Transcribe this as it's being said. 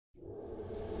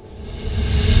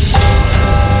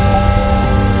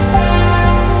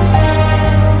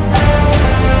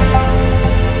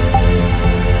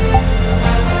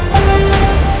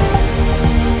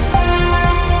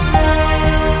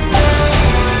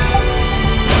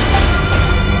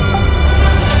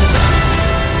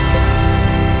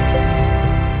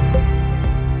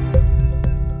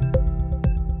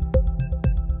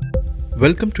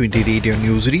Welcome to Indie Radio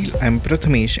Newsreel. I'm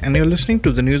Prathamesh and you're listening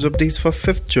to the news updates for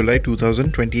 5th July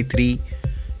 2023.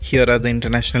 Here are the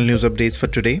international news updates for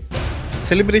today.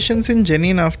 Celebrations in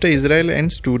Jenin after Israel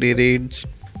ends two-day raids.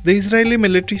 The Israeli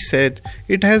military said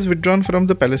it has withdrawn from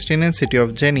the Palestinian city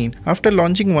of Jenin after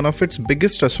launching one of its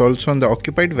biggest assaults on the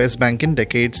occupied West Bank in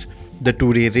decades. The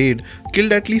two-day raid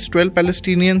killed at least 12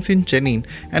 Palestinians in Jenin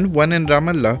and one in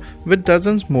Ramallah, with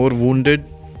dozens more wounded.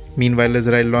 Meanwhile,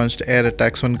 Israel launched air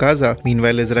attacks on Gaza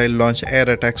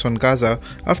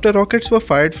after rockets were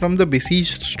fired from the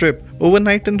besieged strip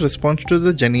overnight in response to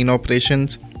the Jenin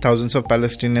operations. Thousands of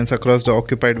Palestinians across the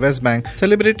occupied West Bank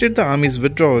celebrated the army's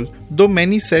withdrawal, though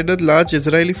many said a large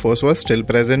Israeli force was still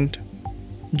present.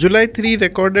 July 3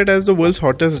 recorded as the world's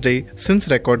hottest day since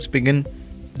records began.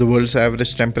 The world's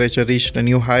average temperature reached a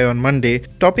new high on Monday,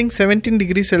 topping 17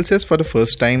 degrees Celsius for the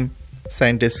first time.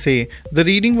 Scientists say the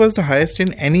reading was the highest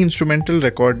in any instrumental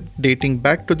record dating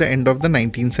back to the end of the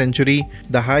 19th century.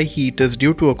 The high heat is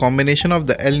due to a combination of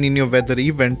the El Niño weather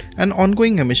event and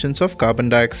ongoing emissions of carbon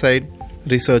dioxide.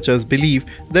 Researchers believe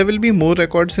there will be more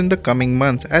records in the coming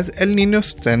months as El Niño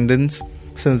strengthens.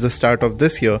 Since the start of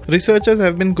this year, researchers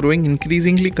have been growing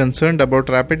increasingly concerned about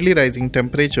rapidly rising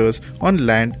temperatures on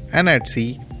land and at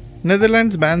sea.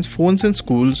 Netherlands bans phones in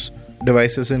schools.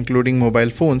 Devices including mobile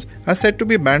phones are said to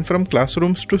be banned from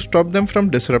classrooms to stop them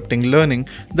from disrupting learning,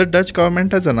 the Dutch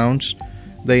government has announced.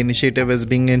 The initiative is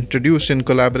being introduced in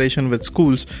collaboration with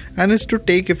schools and is to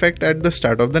take effect at the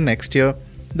start of the next year.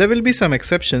 There will be some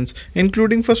exceptions,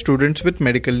 including for students with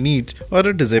medical needs or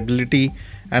a disability,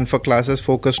 and for classes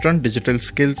focused on digital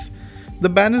skills. The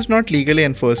ban is not legally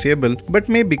enforceable but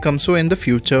may become so in the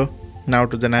future. Now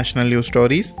to the national news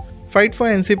stories. Fight for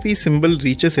NCP symbol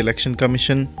reaches Election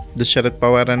Commission. The Sharad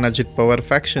Pawar and Ajit Pawar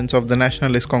factions of the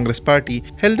Nationalist Congress Party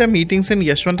held their meetings in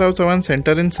Yashwantrao Chavan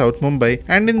Centre in South Mumbai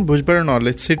and in Bhujbal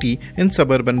Knowledge City in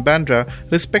suburban Bandra,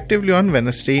 respectively on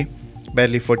Wednesday.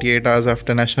 Barely 48 hours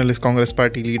after Nationalist Congress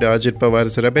Party leader Ajit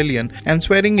Pawar's rebellion and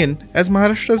swearing in as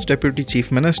Maharashtra's Deputy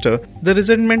Chief Minister, the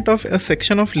resentment of a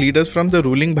section of leaders from the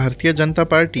ruling Bharatiya Janata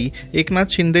Party, Eknath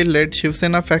Shinde-led Shiv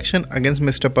Sena faction against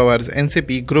Mr. Pawar's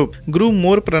NCP group, grew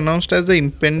more pronounced as the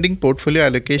impending portfolio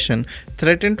allocation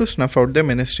threatened to snuff out their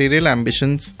ministerial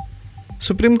ambitions.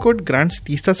 Supreme Court grants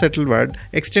Teesta Setalvad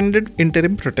extended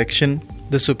interim protection.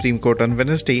 The Supreme Court on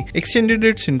Wednesday extended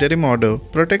its interim order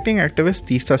protecting activist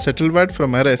Teesta Setalvad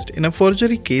from arrest in a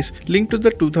forgery case linked to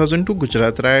the 2002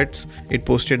 Gujarat riots. It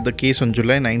posted the case on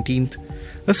July 19th.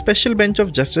 A special bench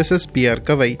of Justices B.R.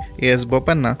 Kavai, A.S.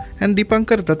 Bopanna and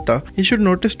Deepankar Datta issued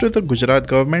notice to the Gujarat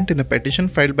government in a petition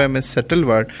filed by Ms.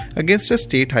 Setalvad against a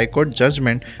state high court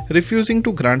judgment refusing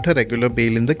to grant her regular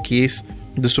bail in the case.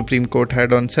 The Supreme Court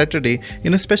had on Saturday,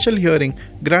 in a special hearing,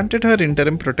 granted her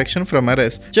interim protection from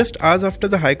arrest just hours after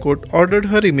the High Court ordered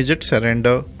her immediate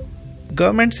surrender.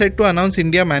 Government said to announce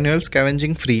India manual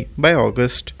scavenging free by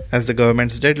August. As the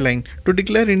government's deadline to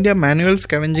declare India manual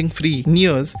scavenging free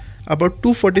nears, about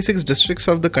 246 districts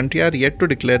of the country are yet to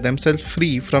declare themselves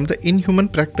free from the inhuman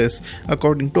practice,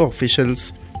 according to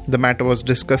officials. The matter was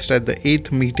discussed at the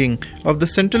 8th meeting of the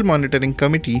Central Monitoring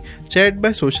Committee chaired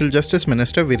by Social Justice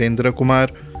Minister Virendra Kumar.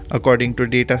 According to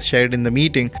data shared in the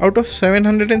meeting, out of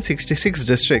 766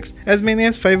 districts, as many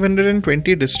as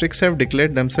 520 districts have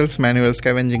declared themselves manual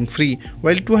scavenging free,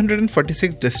 while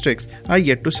 246 districts are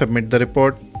yet to submit the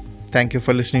report. Thank you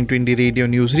for listening to Indie Radio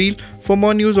Newsreel. For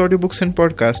more news, audiobooks and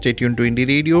podcasts, stay tuned to Indie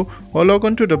Radio or log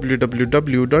on to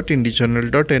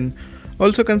www.indiejournal.in.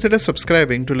 Also consider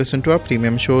subscribing to listen to our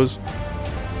premium shows.